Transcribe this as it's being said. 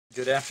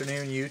Good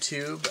afternoon,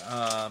 YouTube.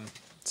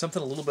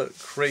 Something a little bit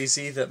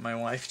crazy that my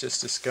wife just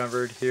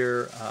discovered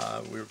here.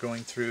 We were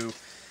going through,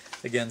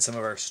 again, some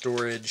of our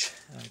storage,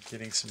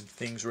 getting some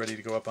things ready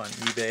to go up on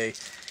eBay,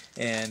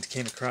 and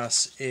came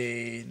across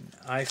an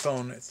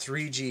iPhone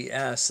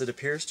 3GS that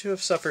appears to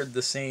have suffered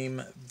the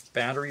same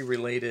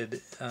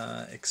battery-related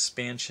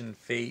expansion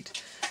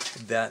fate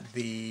that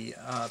the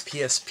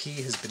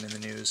PSP has been in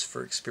the news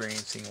for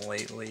experiencing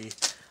lately.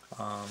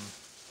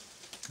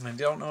 I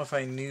don't know if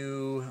I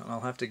knew,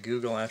 I'll have to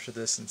Google after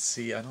this and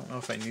see, I don't know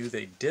if I knew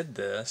they did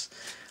this.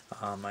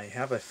 I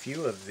have a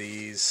few of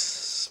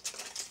these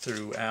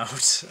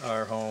throughout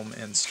our home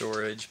and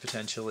storage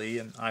potentially,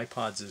 and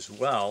iPods as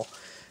well.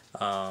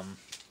 I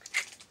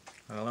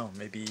don't know,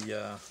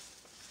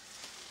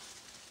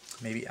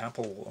 maybe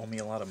Apple will owe me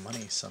a lot of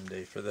money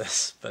someday for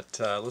this, but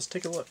let's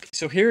take a look.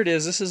 So here it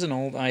is. This is an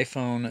old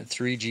iPhone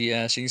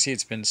 3GS. You can see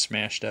it's been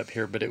smashed up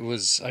here, but it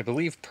was, I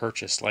believe,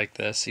 purchased like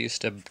this. I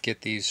used to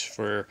get these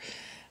for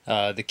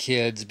the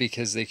kids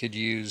because they could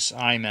use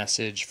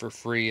iMessage for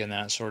free and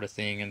that sort of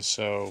thing. And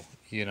so,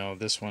 you know,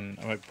 this one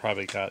I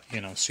probably got,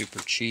 you know, super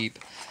cheap.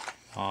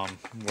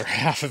 Where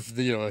half of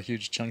the, a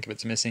huge chunk of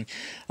it's missing.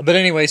 But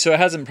anyway, so it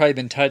hasn't probably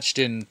been touched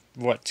in,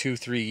 what,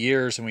 2-3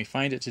 years, and we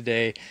find it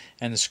today,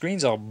 and the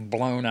screen's all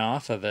blown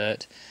off of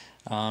it.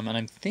 And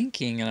I'm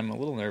thinking, and I'm a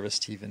little nervous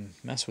to even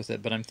mess with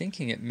it, but I'm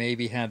thinking it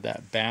maybe had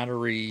that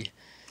battery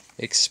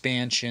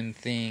expansion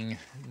thing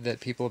that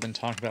people have been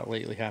talking about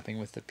lately happening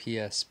with the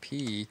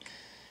PSP.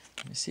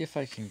 Let me see if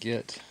I can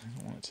get, I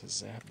don't want it to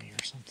zap me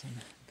or something,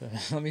 but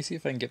let me see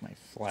if I can get my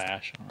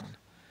flash on.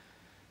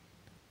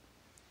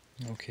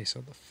 Okay, so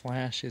the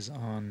flash is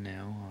on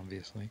now,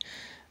 obviously.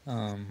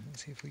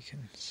 Let's see if we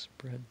can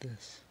spread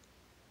this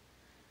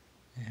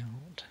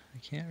out. I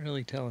can't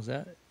really tell. Is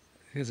that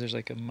because there's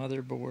like a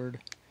motherboard,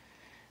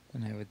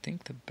 and I would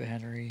think the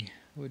battery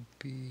would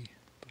be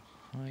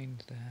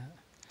behind that.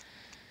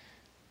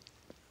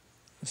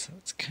 So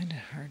it's kind of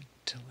hard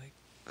to like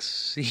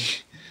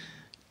see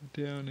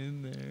down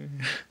in there.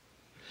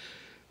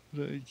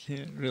 But I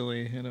can't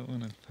really, I don't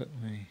want to put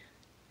my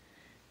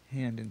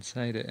hand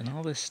inside it, and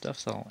all this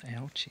stuff's all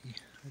ouchy.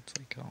 It's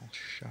like all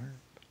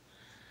sharp.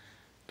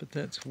 But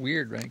that's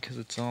weird, right? Because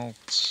it's all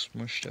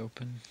smushed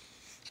open.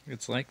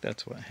 It's like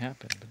that's what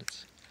happened, but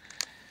it's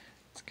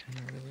kind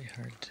of really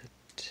hard to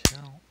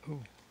tell. Oh.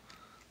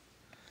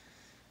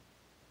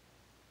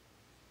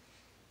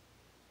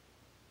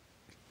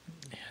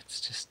 Yeah, it's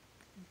just,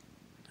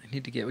 I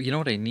need to get, you know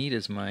what I need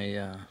is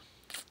my,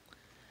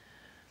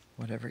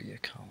 whatever you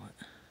call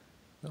it,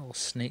 the little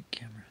snake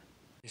camera.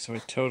 So I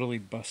totally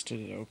busted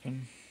it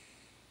open.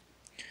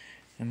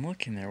 And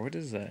look in there, what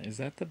is that? Is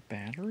that the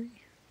battery?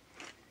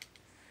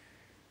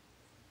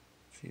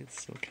 See,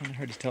 it's still kind of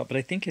hard to tell, but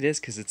I think it is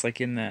because it's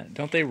like in that,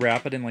 don't they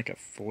wrap it in like a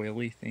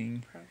foily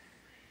thing? Probably.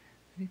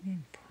 What do you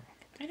mean probably?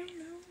 I don't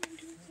know, I'm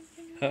doing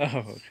something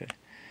else. Oh, okay.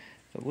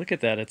 But look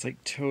at that, it's like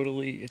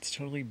it's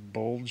totally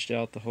bulged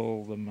out the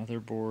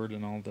motherboard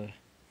and all the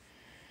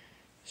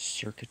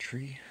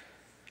circuitry.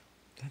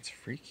 That's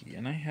freaky,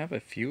 and I have a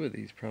few of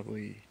these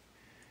probably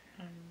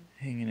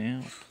hanging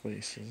out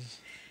places.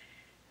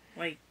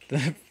 Like,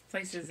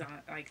 places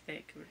on, like,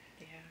 thick,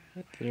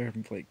 yeah. They're,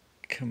 like,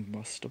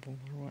 combustible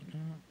or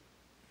whatnot.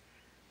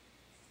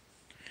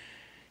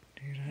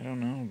 Dude, I don't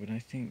know, but I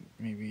think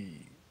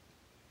maybe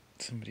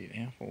somebody at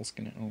Apple's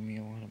gonna owe me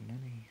a lot of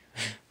money.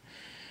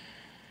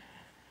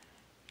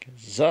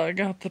 'Cause I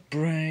got the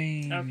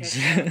brains.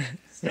 Okay,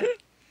 stop.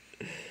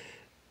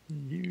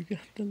 You got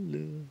the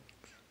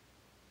looks.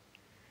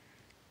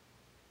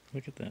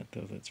 Look at that,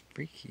 though. That's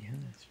freaky, huh?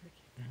 That's freaky.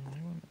 Now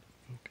I want to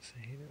focus. I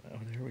hate it. Oh,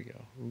 there we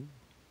go. Ooh.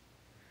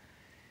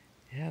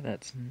 Yeah,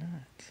 that's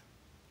nuts.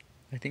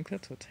 I think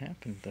that's what's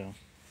happened, though.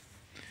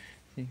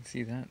 You can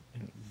see that.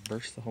 It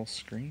burst the whole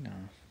screen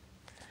off.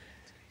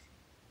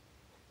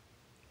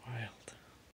 Wild.